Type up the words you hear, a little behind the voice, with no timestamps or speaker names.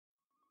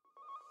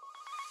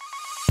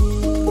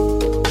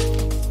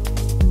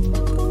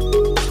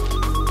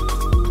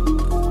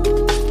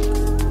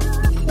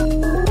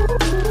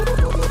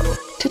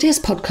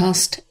Today's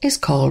podcast is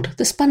called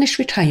The Spanish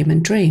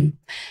Retirement Dream.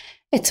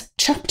 It's a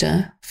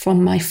chapter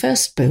from my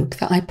first book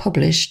that I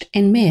published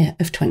in May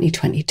of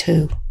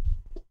 2022.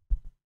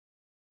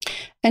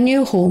 A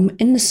New Home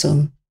in the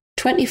Sun,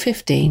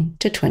 2015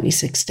 to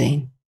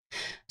 2016.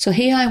 So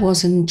here I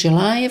was in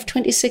July of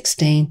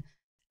 2016,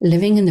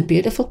 living in the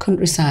beautiful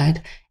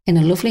countryside in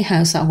a lovely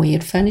house that we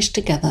had furnished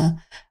together,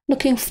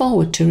 looking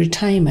forward to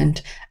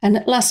retirement and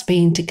at last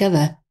being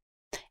together.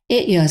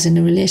 8 years in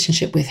a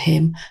relationship with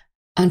him,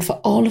 and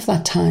for all of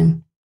that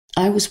time,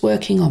 I was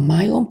working on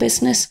my own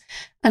business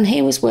and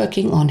he was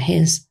working on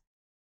his.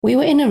 We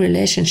were in a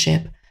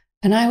relationship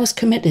and I was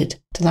committed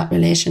to that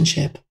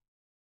relationship.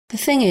 The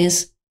thing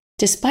is,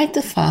 despite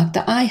the fact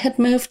that I had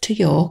moved to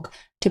York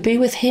to be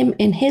with him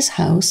in his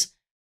house,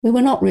 we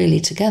were not really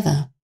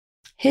together.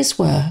 His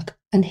work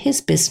and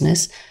his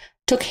business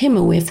took him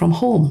away from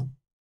home.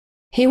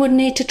 He would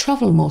need to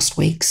travel most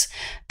weeks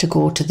to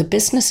go to the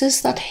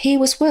businesses that he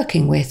was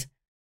working with.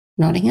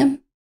 Nottingham,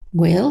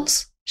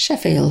 Wales,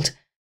 Sheffield.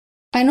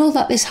 I know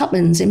that this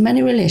happens in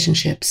many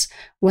relationships,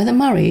 whether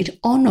married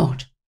or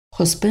not.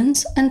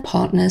 Husbands and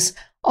partners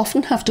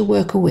often have to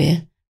work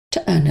away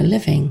to earn a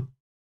living.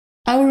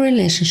 Our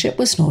relationship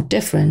was no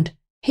different.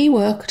 He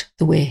worked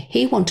the way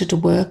he wanted to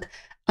work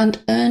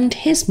and earned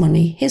his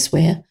money his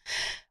way,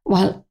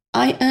 while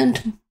I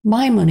earned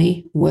my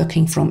money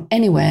working from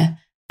anywhere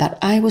that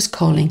I was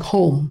calling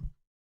home.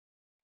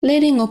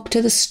 Leading up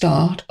to the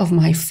start of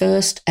my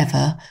first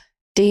ever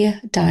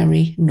Dear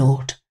Diary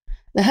note,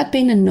 there had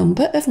been a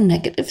number of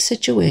negative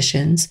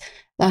situations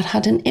that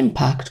had an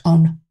impact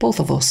on both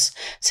of us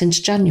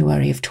since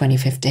January of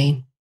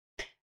 2015.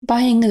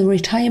 Buying a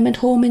retirement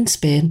home in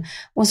Spain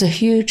was a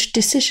huge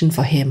decision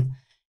for him.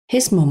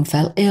 His mum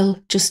fell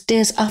ill just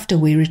days after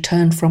we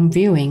returned from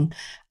viewing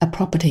a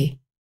property.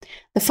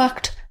 The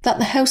fact that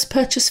the house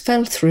purchase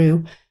fell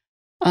through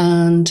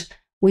and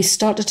we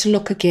started to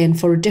look again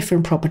for a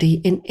different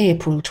property in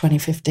April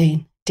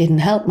 2015 didn't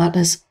help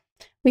matters.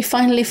 We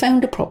finally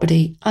found a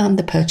property and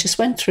the purchase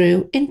went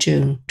through in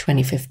June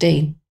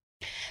 2015.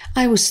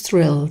 I was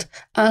thrilled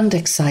and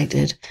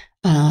excited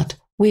that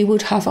we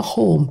would have a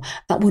home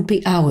that would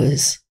be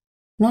ours.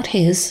 Not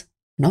his,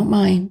 not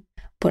mine,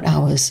 but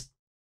ours.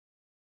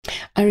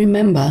 I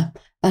remember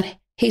that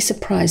he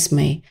surprised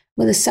me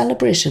with a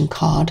celebration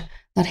card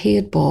that he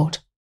had bought.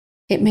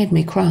 It made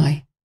me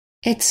cry.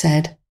 It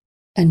said,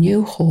 "A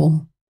new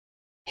home."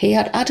 He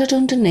had added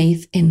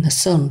underneath in the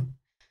sun,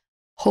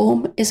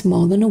 "Home is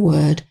more than a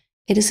word,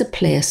 it is a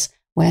place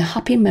where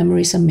happy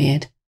memories are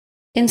made."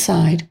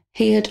 Inside,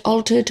 he had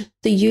altered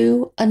the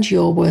you and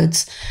your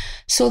words,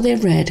 so they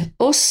read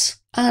us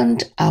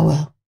and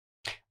our,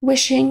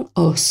 wishing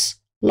us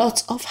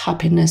lots of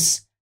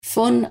happiness,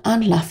 fun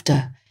and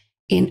laughter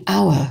in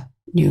our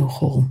new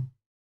home.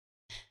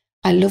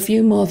 I love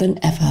you more than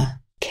ever.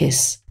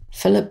 Kiss.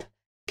 Philip.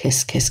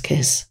 Kiss, kiss,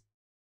 kiss.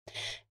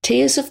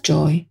 Tears of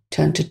joy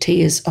turned to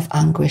tears of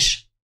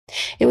anguish.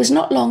 It was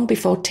not long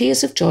before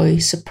tears of joy,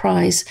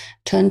 surprise,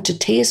 turned to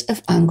tears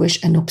of anguish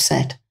and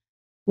upset.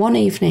 One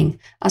evening,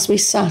 as we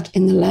sat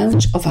in the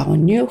lounge of our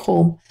new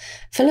home,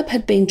 Philip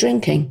had been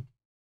drinking.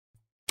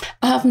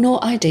 I have no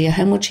idea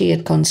how much he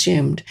had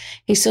consumed.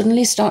 He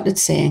suddenly started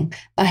saying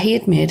that he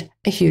had made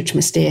a huge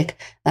mistake,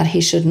 that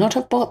he should not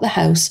have bought the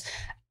house,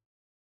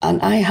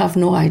 and I have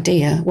no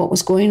idea what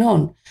was going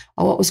on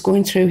or what was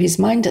going through his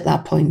mind at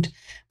that point.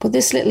 But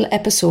this little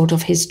episode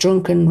of his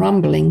drunken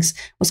ramblings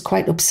was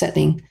quite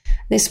upsetting.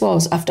 This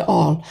was, after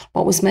all,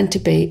 what was meant to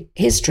be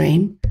his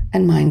dream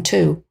and mine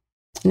too.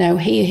 Now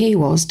here he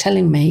was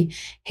telling me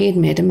he had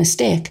made a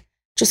mistake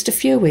just a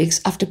few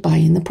weeks after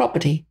buying the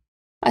property.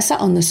 I sat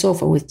on the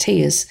sofa with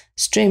tears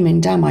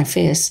streaming down my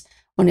face,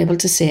 unable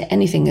to say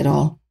anything at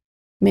all.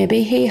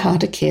 Maybe he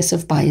had a case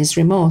of buyer's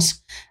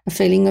remorse, a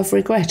feeling of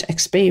regret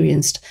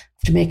experienced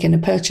after making a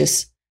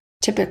purchase,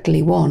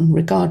 typically one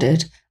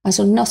regarded as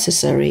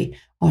unnecessary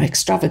or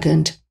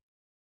extravagant.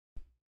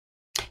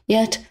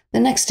 Yet the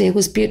next day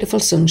was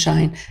beautiful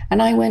sunshine,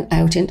 and I went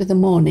out into the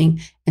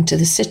morning into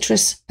the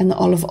citrus and the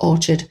olive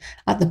orchard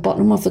at the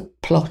bottom of the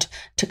plot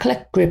to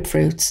collect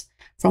grapefruits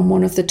from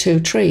one of the 2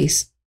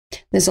 trees.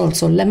 There's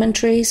also lemon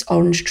trees,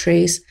 orange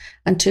trees,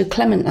 and 2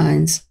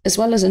 clementines, as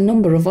well as a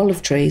number of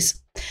olive trees.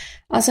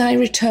 As I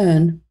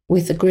return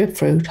with the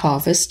grapefruit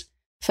harvest,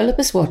 Philip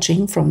is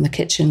watching from the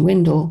kitchen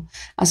window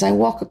as I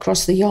walk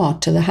across the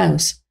yard to the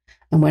house.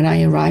 And when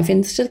I arrive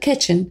into the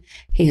kitchen,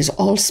 he is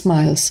all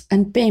smiles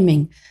and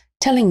beaming,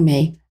 telling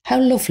me how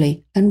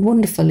lovely and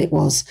wonderful it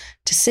was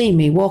to see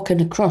me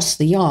walking across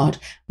the yard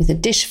with a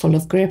dish full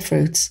of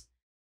grapefruits.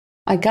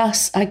 I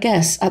guess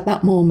at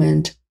that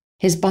moment,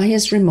 his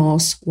buyer's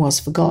remorse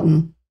was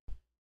forgotten.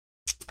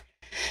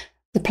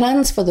 The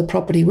plans for the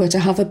property were to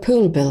have a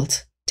pool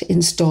built, to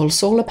install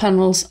solar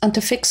panels and to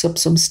fix up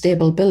some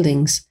stable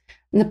buildings.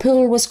 And the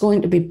pool was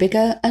going to be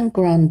bigger and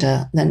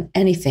grander than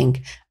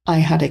anything I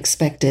had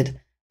expected.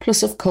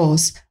 Plus, of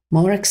course,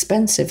 more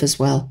expensive as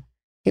well.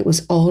 It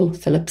was all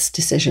Philip's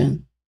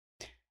decision.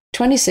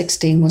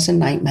 2016 was a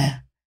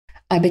nightmare.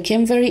 I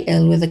became very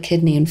ill with a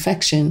kidney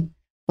infection.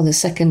 for the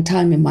second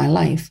time in my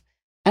life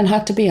and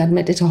had to be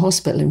admitted to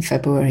hospital in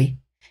February.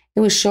 It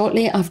was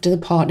shortly after the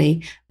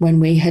party when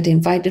we had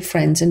invited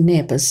friends and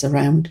neighbours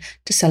around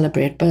to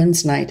celebrate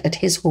Burns Night at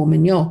his home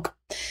in York.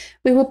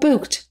 We were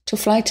booked to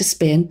fly to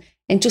Spain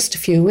in just a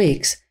few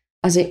weeks,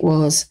 as it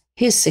was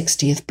his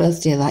 60th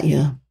birthday that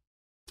year.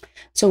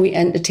 So we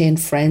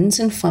entertained friends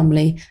and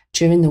family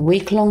during the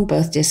week-long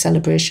birthday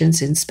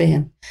celebrations in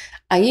Spain.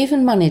 I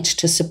even managed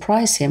to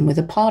surprise him with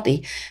a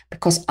party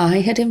because I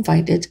had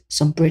invited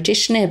some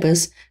British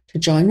neighbours to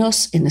join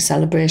us in the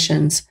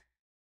celebrations.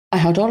 I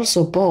had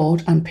also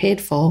bought and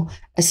paid for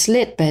a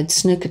slate bed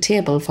snooker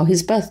table for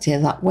his birthday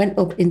that went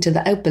up into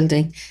the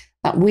outbuilding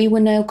that we were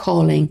now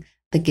calling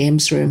the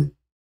games room.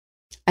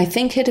 I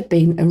think it had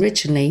been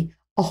originally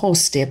a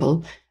horse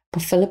stable,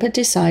 but Philip had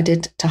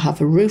decided to have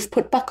a roof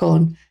put back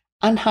on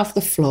and have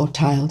the floor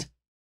tiled.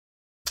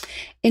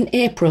 In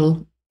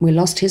April, we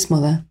lost his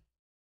mother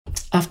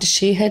after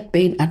she had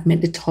been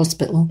admitted to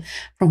hospital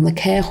from the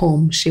care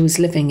home she was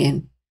living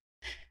in.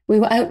 We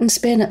were out in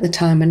Spain at the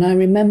time, and I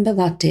remember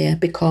that day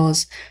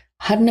because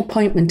I had an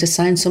appointment to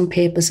sign some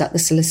papers at the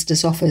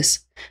solicitor's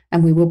office,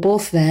 and we were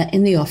both there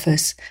in the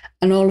office,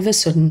 and all of a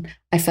sudden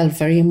I felt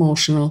very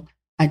emotional.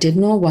 I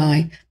didn't know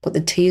why, but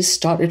the tears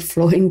started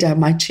flowing down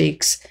my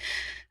cheeks.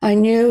 I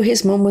knew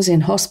his mum was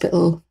in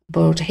hospital,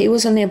 but he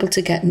was unable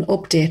to get an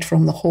update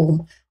from the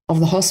home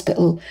of the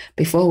hospital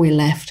before we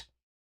left.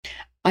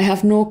 I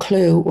have no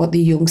clue what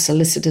the young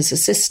solicitor's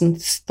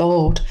assistants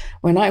thought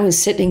when I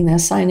was sitting there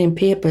signing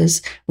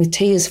papers with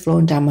tears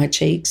flowing down my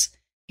cheeks.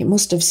 It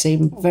must have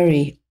seemed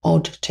very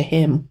odd to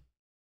him.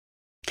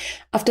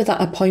 After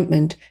that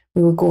appointment,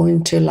 we were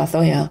going to La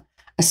Jolla,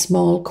 a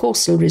small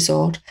coastal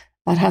resort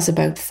that has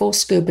about 4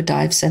 scuba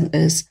dive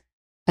centres,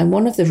 and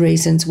one of the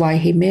reasons why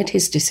he made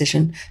his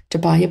decision to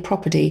buy a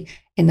property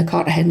in the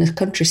Cartagena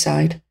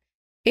countryside.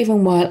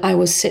 Even while I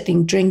was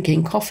sitting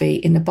drinking coffee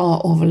in a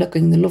bar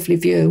overlooking the lovely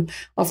view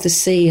of the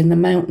sea and the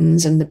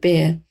mountains and the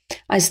bay,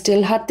 I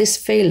still had this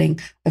feeling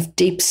of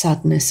deep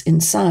sadness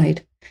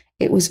inside.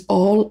 It was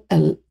all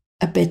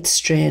a bit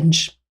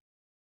strange.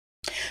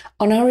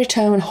 On our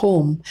return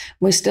home,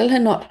 we still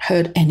had not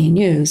heard any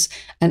news,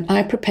 and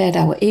I prepared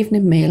our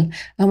evening meal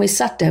and we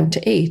sat down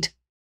to eat.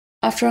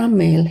 After our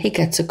meal, he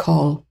gets a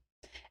call.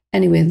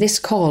 Anyway, this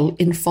call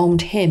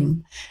informed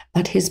him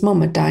that his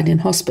mum had died in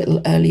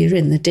hospital earlier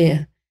in the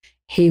day.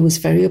 He was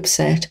very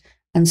upset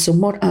and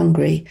somewhat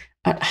angry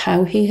at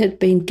how he had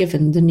been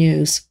given the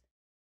news.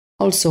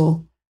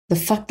 Also, the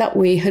fact that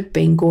we had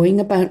been going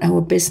about our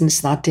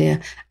business that day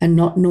and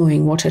not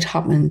knowing what had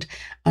happened,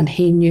 and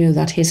he knew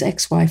that his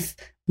ex-wife,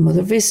 mother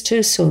of his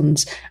 2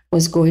 sons,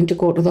 was going to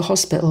go to the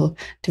hospital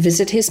to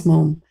visit his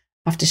mum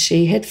after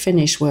she had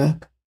finished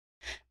work.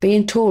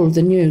 Being told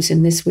the news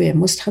in this way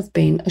must have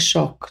been a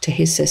shock to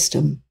his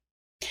system.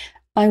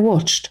 I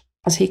watched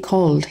as he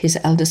called his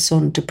eldest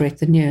son to break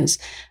the news,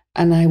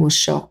 and I was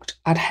shocked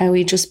at how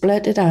he just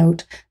blurted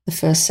out the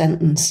first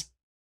sentence.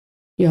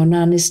 "Your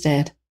nan is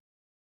dead."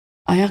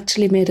 I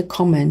actually made a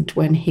comment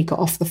when he got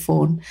off the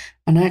phone,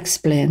 and I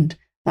explained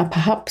that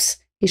perhaps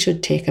he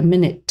should take a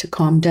minute to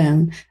calm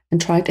down and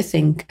try to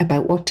think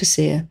about what to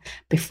say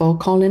before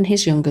calling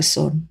his younger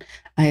son.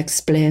 I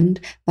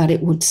explained that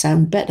it would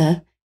sound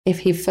better if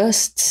he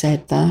first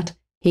said that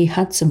he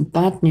had some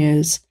bad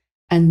news,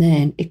 and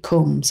then it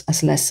comes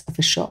as less of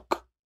a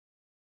shock.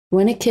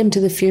 When it came to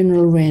the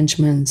funeral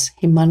arrangements,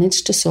 he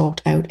managed to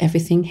sort out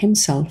everything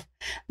himself.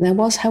 There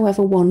was,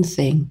 however, one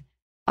thing: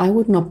 I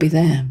would not be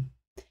there.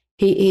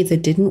 He either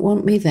didn't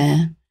want me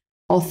there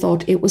or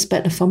thought it was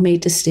better for me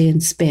to stay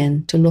in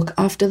Spain to look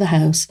after the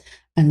house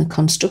and the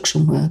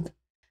construction work.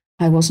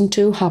 I wasn't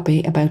too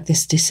happy about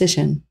this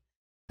decision.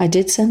 I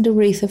did send a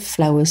wreath of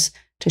flowers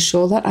to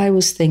show that I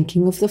was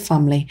thinking of the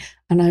family,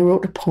 and I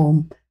wrote a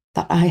poem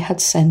that I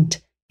had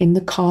sent in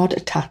the card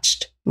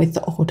attached with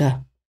the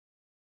order.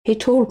 He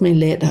told me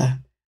later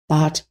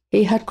that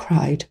he had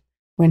cried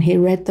when he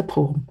read the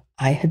poem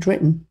I had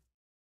written.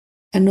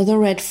 Another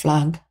red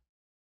flag.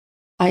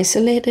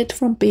 Isolated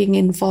from being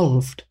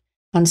involved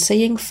and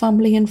seeing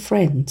family and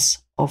friends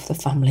of the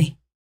family.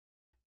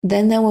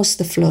 Then there was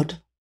the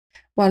flood.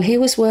 While he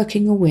was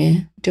working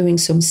away doing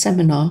some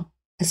seminar,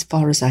 as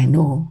far as I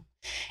know,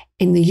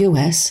 in the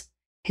US,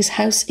 his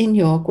house in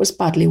York was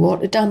badly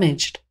water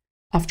damaged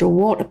after a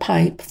water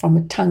pipe from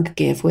a tank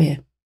gave way.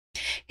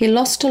 He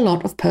lost a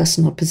lot of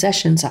personal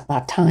possessions at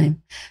that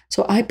time,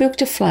 so I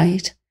booked a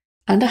flight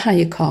and a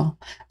hire car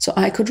so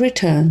I could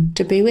return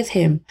to be with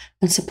him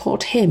and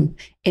support him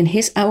in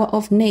his hour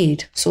of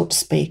need, so to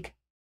speak.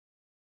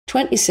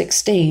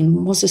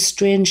 2016 was a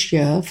strange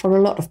year for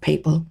a lot of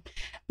people.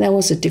 There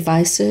was a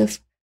divisive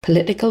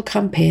political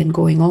campaign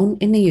going on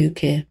in the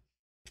UK.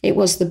 It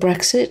was the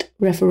Brexit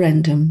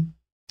referendum.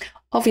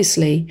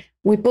 Obviously,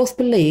 we both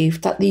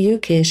believed that the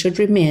UK should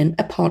remain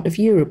a part of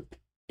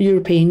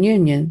European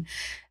Union,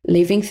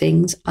 leaving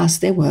things as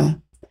they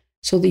were,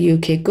 so the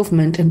UK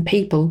government and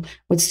people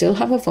would still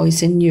have a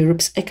voice in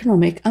Europe's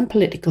economic and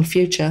political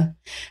future.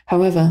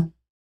 However,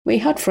 we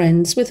had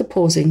friends with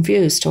opposing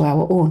views to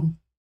our own.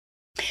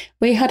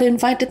 We had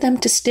invited them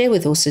to stay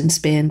with us in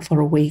Spain for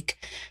a week.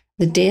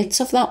 The dates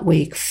of that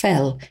week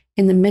fell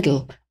in the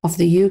middle of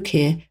the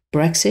UK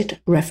Brexit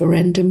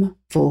referendum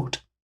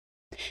vote.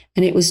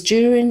 And it was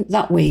during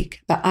that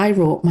week that I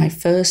wrote my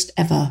first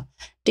ever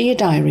Dear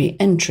Diary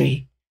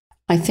entry.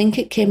 I think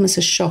it came as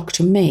a shock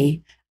to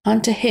me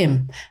and to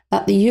him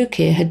that the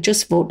UK had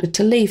just voted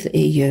to leave the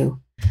EU.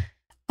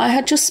 I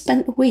had just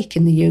spent a week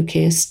in the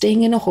UK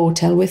staying in a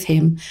hotel with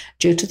him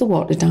due to the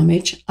water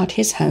damage at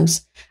his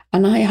house,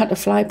 and I had to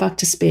fly back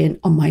to Spain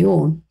on my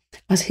own,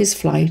 as his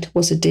flight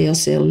was a day or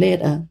so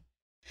later.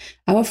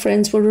 Our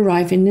friends were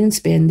arriving in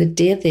Spain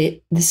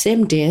the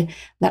same day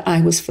that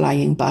I was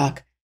flying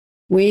back.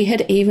 We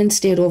had even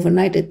stayed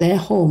overnight at their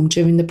home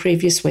during the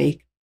previous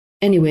week.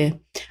 Anyway,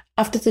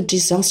 after the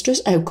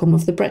disastrous outcome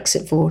of the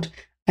Brexit vote,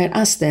 I had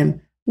asked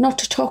them not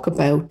to talk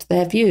about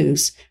their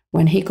views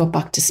when he got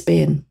back to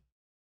Spain.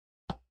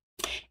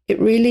 It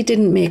really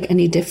didn't make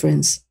any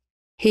difference.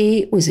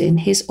 He was in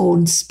his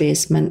own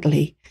space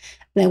mentally.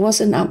 There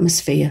was an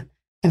atmosphere,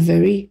 a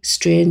very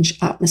strange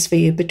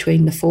atmosphere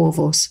between the four of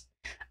us.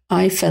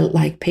 I felt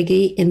like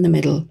Piggy in the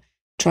middle,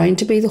 trying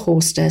to be the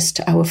hostess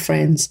to our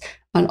friends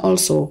and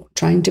also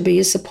trying to be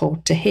a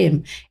support to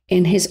him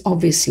in his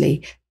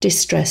obviously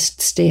distressed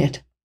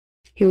state.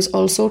 He was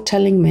also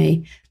telling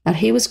me that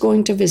he was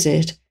going to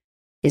visit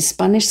his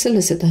Spanish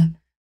solicitor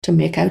to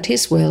make out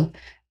his will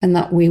and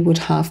that we would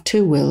have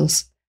two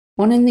wills,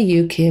 one in the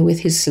UK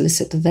with his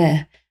solicitor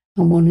there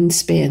and one in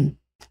Spain.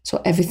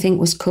 So everything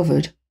was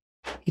covered.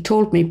 He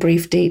told me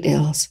brief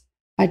details.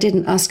 I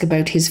didn't ask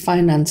about his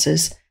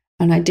finances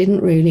and I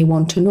didn't really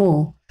want to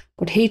know,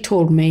 but he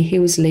told me he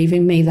was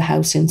leaving me the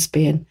house in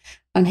Spain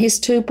and his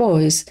two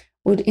boys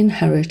would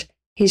inherit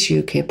his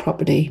UK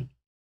property.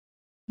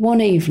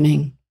 One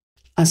evening,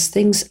 as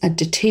things had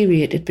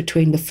deteriorated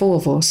between the four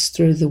of us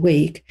through the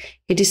week,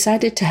 he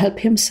decided to help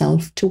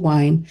himself to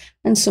wine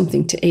and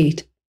something to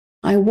eat.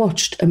 I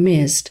watched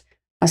amazed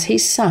as he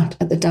sat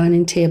at the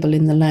dining table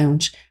in the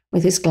lounge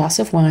with his glass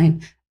of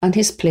wine and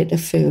his plate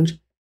of food.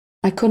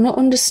 I could not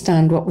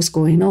understand what was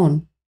going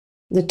on.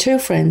 The two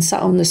friends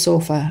sat on the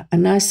sofa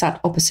and I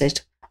sat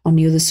opposite on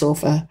the other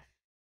sofa.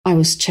 I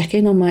was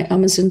checking on my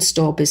Amazon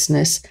store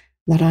business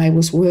that I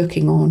was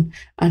working on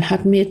and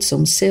had made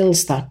some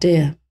sales that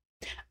day.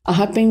 I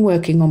had been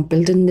working on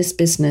building this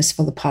business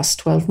for the past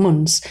 12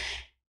 months.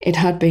 It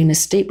had been a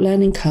steep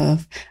learning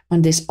curve,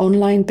 and this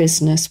online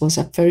business was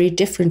a very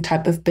different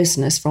type of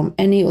business from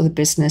any other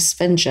business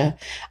venture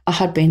I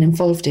had been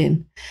involved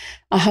in.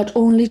 I had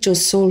only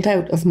just sold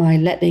out of my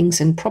lettings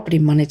and property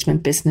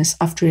management business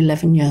after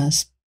 11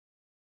 years.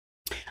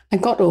 I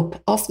got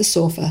up off the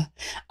sofa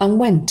and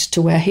went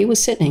to where he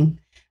was sitting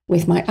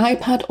with my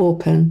iPad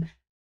open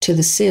to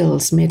the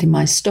sales made in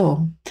my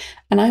store,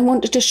 and I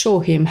wanted to show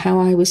him how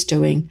I was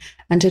doing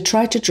and to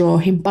try to draw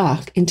him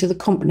back into the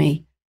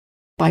company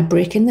by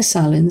breaking the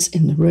silence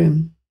in the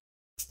room.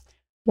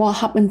 What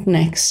happened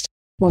next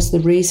was the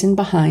reason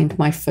behind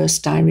my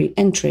first diary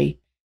entry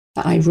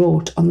that I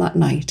wrote on that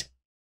night.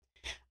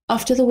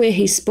 After the way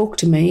he spoke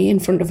to me in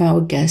front of our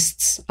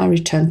guests, I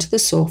returned to the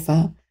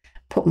sofa,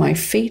 put my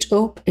feet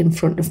up in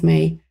front of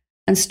me,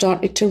 and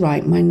started to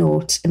write my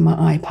notes in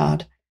my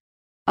iPad.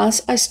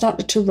 As I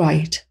started to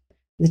write,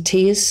 the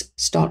tears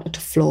started to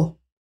flow.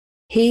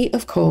 He,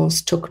 of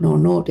course, took no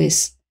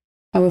notice.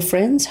 Our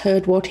friends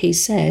heard what he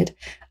said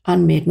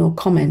and made no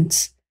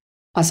comments.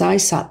 As I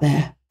sat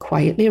there,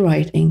 quietly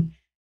writing,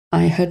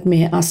 I heard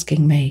May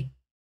asking me,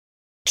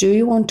 "Do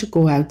you want to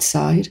go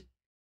outside?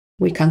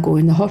 We can go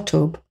in the hot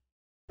tub."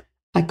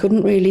 I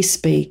couldn't really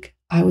speak.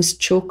 I was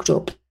choked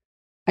up.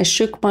 I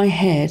shook my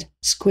head,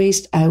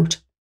 squeezed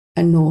out,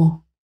 and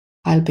no,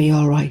 I'll be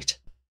all right.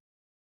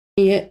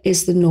 Here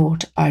is the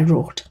note I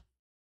wrote.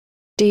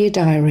 Dear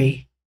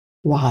Diary,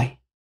 why?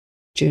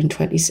 June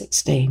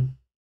 2016.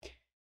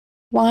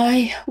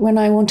 Why, when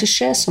I want to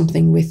share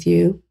something with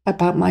you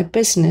about my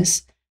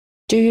business,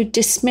 do you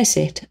dismiss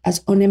it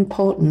as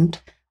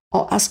unimportant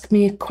or ask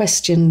me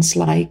questions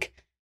like,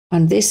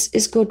 and this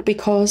is good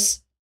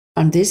because,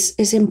 and this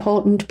is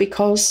important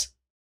because,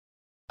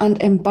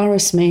 and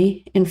embarrass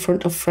me in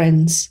front of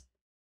friends?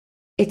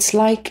 It's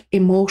like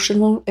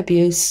emotional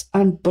abuse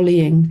and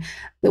bullying,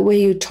 the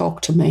way you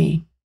talk to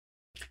me.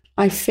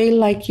 I feel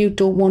like you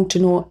don't want to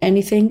know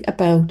anything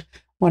about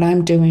what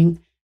I'm doing.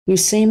 You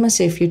seem as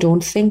if you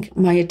don't think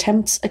my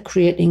attempts at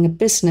creating a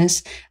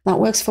business that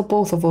works for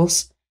both of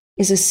us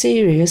is a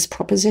serious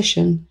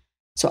proposition.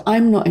 So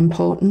I'm not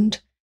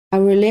important.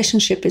 Our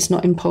relationship is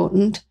not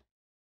important.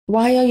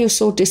 Why are you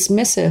so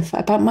dismissive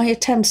about my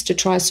attempts to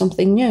try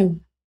something new?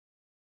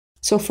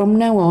 So from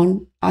now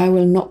on, I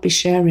will not be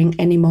sharing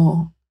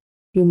anymore.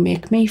 You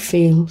make me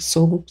feel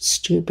so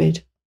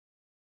stupid.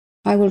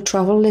 I will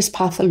travel this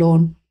path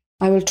alone.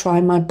 I will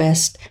try my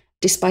best,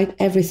 despite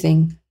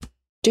everything.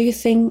 Do you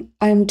think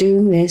I am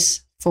doing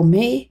this for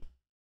me?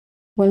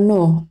 Well,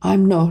 no,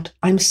 I'm not.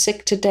 I'm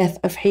sick to death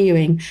of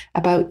hearing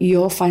about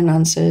your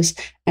finances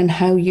and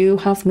how you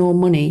have no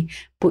money,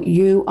 but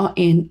you are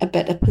in a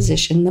better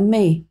position than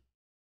me.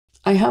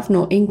 I have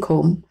no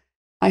income.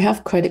 I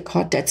have credit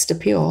card debts to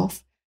pay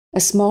off, a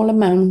small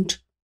amount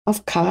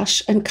of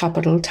cash and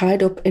capital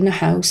tied up in a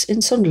house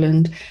in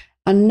Sunderland,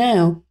 and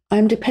now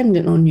I'm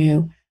dependent on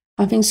you,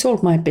 having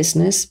sold my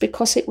business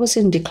because it was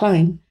in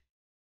decline.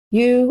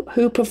 You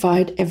who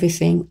provide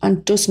everything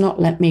and does not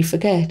let me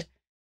forget.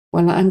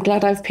 Well, I'm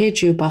glad I've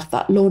paid you back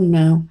that loan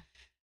now.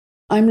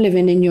 I'm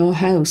living in your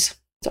house,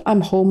 so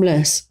I'm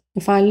homeless.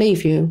 If I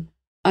leave you,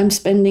 I'm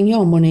spending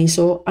your money,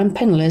 so I'm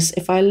penniless.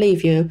 If I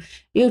leave you,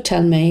 you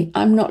tell me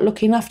I'm not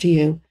looking after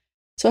you.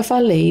 So if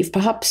I leave,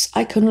 perhaps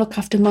I can look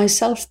after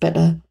myself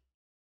better.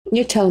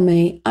 You tell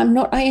me I'm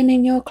not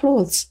ironing your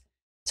clothes.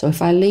 So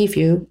if I leave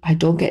you, I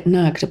don't get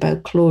nagged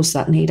about clothes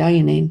that need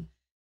ironing.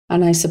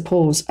 And I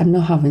suppose I'm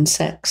not having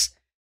sex.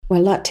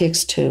 Well, that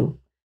takes two.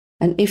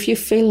 And if you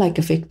feel like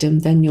a victim,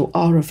 then you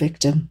are a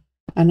victim.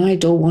 And I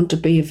don't want to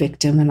be a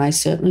victim, and I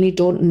certainly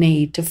don't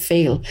need to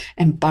feel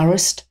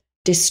embarrassed,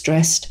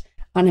 distressed,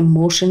 and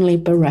emotionally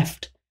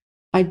bereft.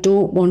 I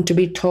don't want to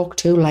be talked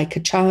to like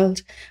a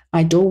child.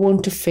 I don't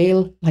want to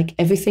feel like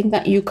everything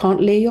that you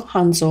can't lay your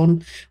hands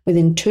on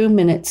within 2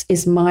 minutes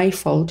is my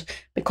fault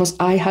because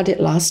I had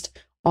it last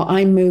or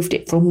I moved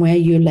it from where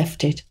you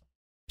left it.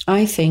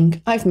 I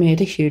think I've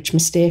made a huge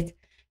mistake,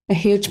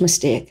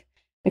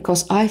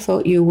 because I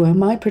thought you were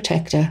my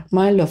protector,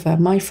 my lover,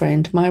 my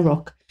friend, my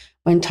rock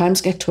when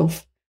times get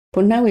tough.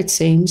 But now it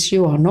seems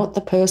you are not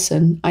the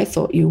person I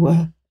thought you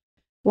were.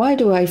 Why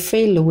do I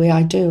feel the way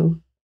I do?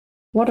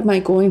 What am I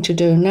going to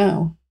do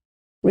now?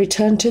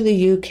 Return to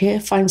the UK,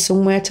 find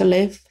somewhere to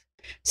live?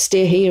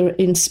 Stay here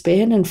in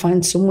Spain and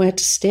find somewhere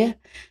to stay?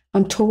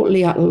 I'm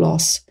totally at a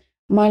loss.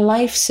 My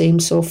life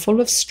seems so full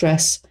of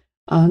stress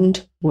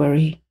and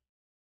worry.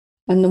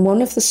 And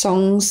one of the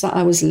songs that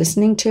I was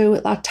listening to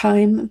at that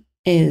time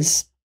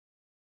is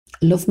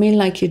Love Me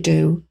Like You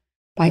Do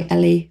by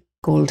Ellie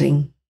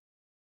Goulding.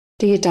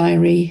 Dear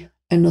Diary,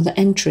 another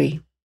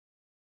entry.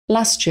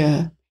 Last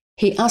year,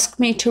 he asked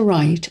me to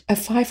write a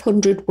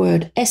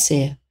 500-word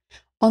essay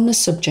on the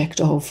subject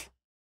of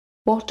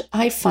what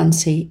I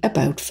fancy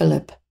about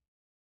Philip.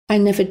 I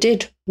never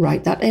did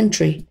write that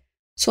entry,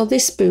 so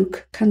this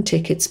book can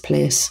take its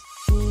place.